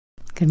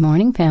Good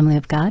morning, family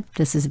of God.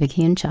 This is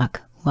Vicki and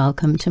Chuck.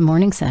 Welcome to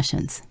Morning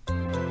Sessions.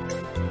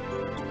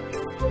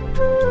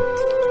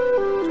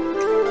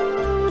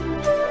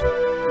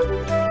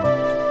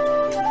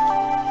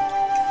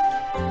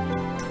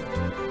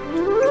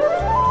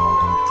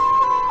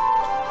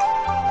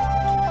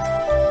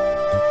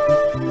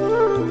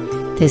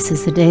 This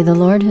is the day the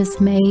Lord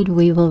has made.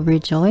 We will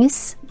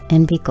rejoice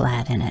and be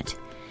glad in it.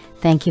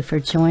 Thank you for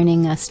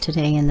joining us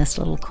today in this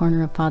little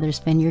corner of Father's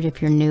Vineyard.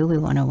 If you're new, we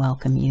want to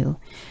welcome you.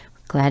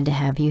 We're glad to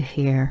have you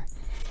here.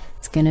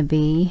 It's going to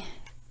be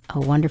a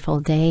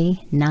wonderful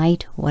day,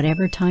 night,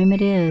 whatever time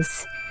it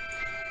is.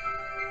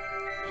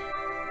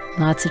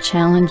 Lots of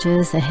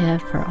challenges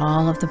ahead for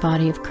all of the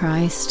body of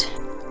Christ.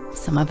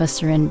 Some of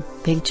us are in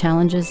big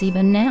challenges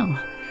even now.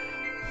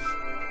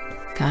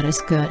 God is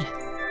good,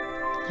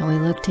 and we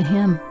look to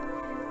Him.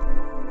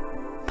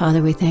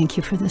 Father, we thank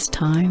you for this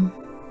time.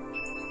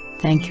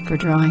 Thank you for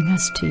drawing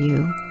us to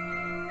you.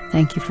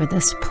 Thank you for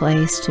this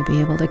place to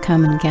be able to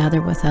come and gather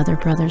with other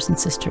brothers and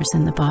sisters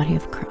in the body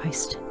of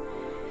Christ.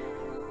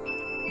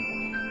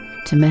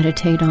 To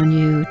meditate on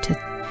you,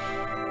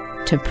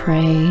 to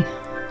pray,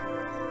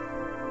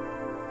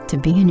 to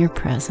be in your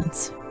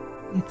presence.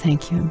 We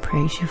thank you and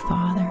praise you,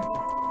 Father.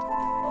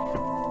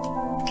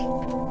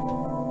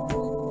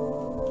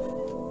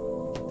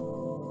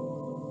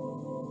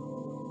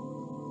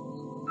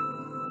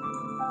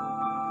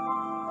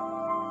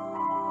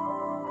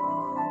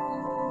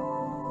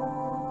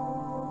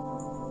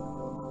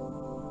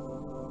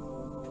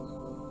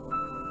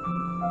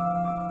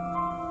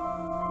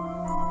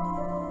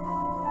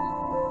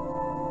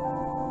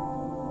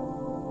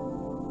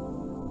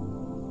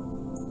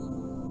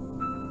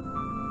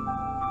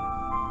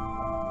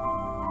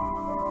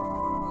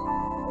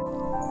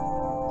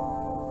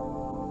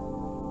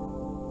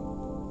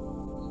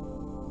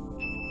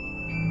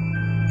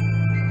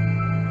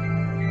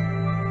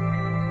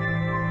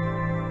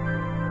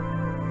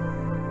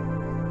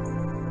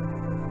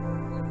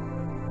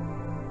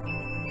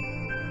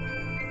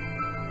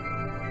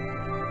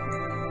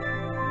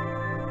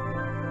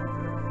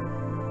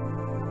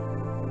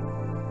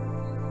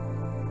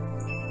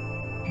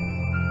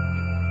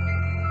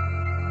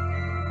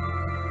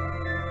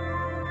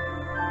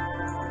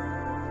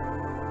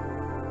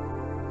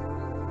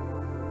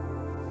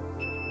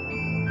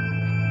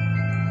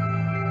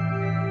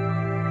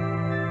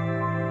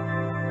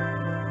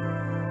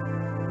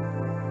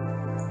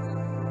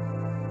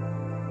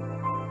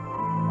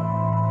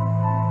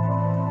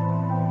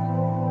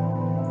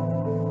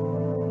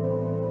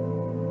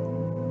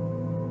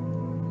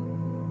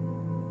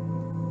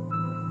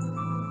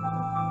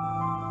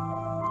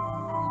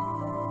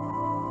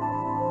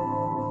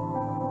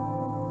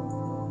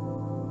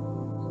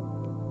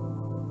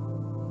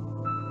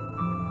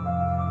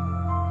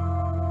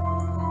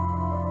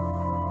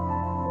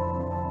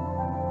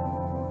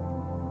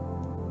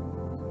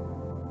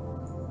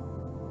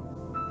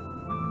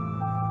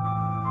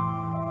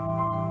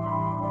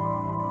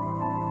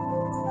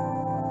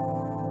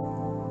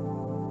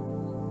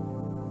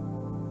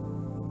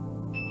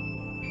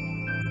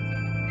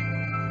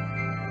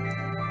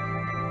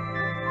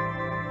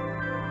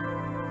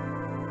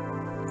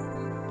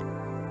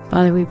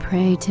 Father, we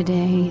pray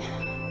today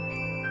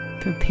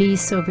for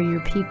peace over your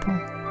people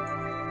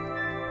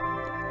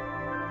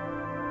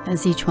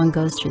as each one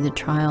goes through the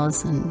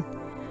trials and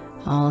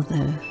all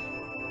the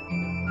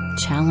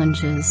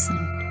challenges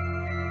and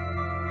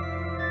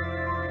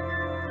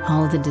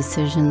all the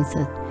decisions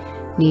that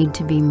need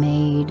to be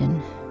made. And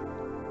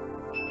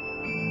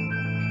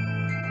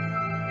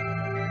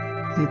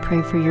we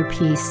pray for your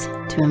peace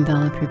to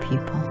envelop your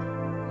people.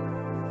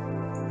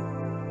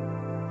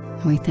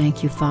 We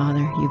thank you, Father.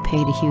 You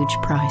paid a huge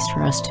price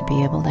for us to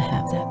be able to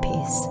have that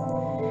peace.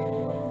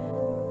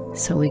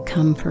 So we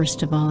come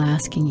first of all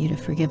asking you to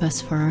forgive us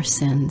for our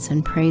sins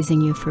and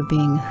praising you for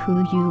being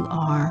who you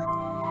are,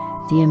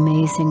 the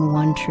amazing,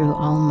 one true,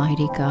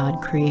 almighty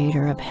God,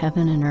 creator of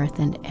heaven and earth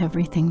and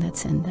everything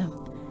that's in them.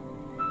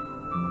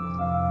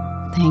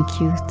 Thank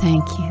you,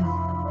 thank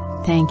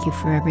you, thank you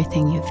for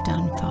everything you've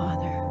done,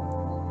 Father.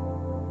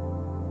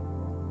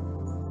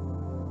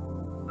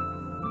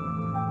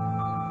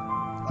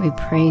 We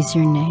praise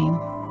your name.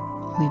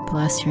 We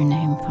bless your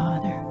name,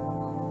 Father.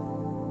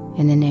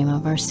 In the name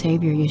of our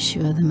Savior,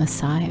 Yeshua the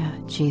Messiah,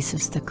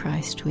 Jesus the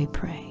Christ, we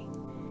pray.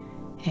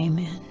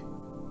 Amen.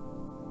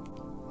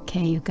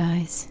 Okay, you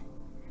guys,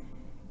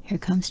 here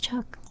comes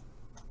Chuck.